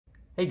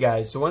Hey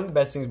guys, so one of the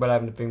best things about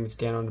having the fingerprint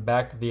scanner on the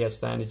back of the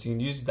S10 is you can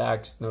use the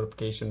access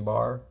notification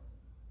bar.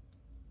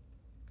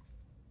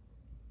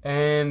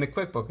 And a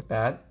quick look at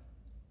that.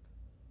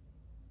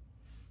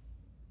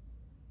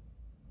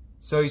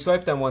 So you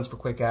swipe down once for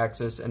quick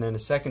access and then a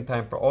second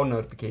time for all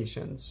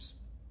notifications.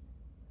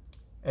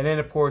 And then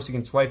of course you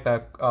can swipe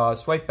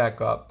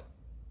back up.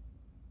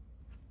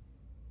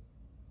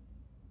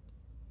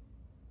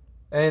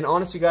 And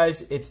honestly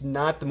guys, it's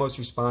not the most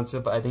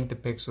responsive. I think the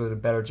Pixel did a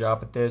better job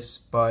at this,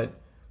 but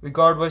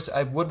regardless,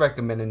 I would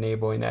recommend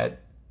enabling it.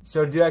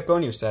 So to do that, go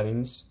into your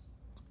settings,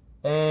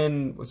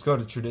 and let's go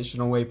to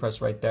traditional way,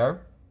 press right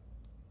there.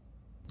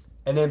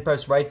 And then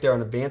press right there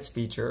on advanced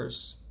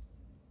features.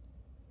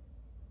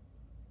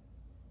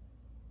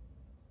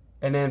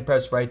 And then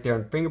press right there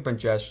on fingerprint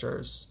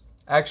gestures.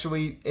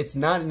 Actually, it's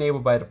not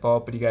enabled by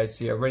default, but you guys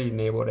see I already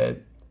enabled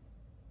it.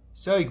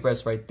 So you can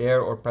press right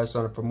there or press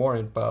on it for more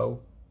info.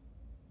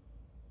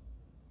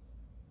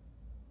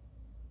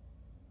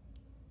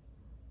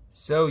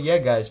 So yeah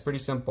guys, pretty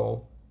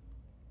simple.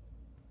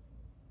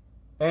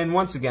 And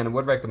once again, I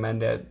would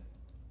recommend it.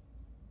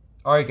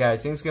 Alright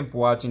guys, thanks again for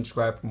watching,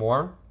 subscribe for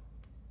more.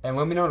 And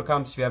let me know in the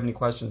comments if you have any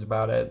questions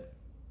about it.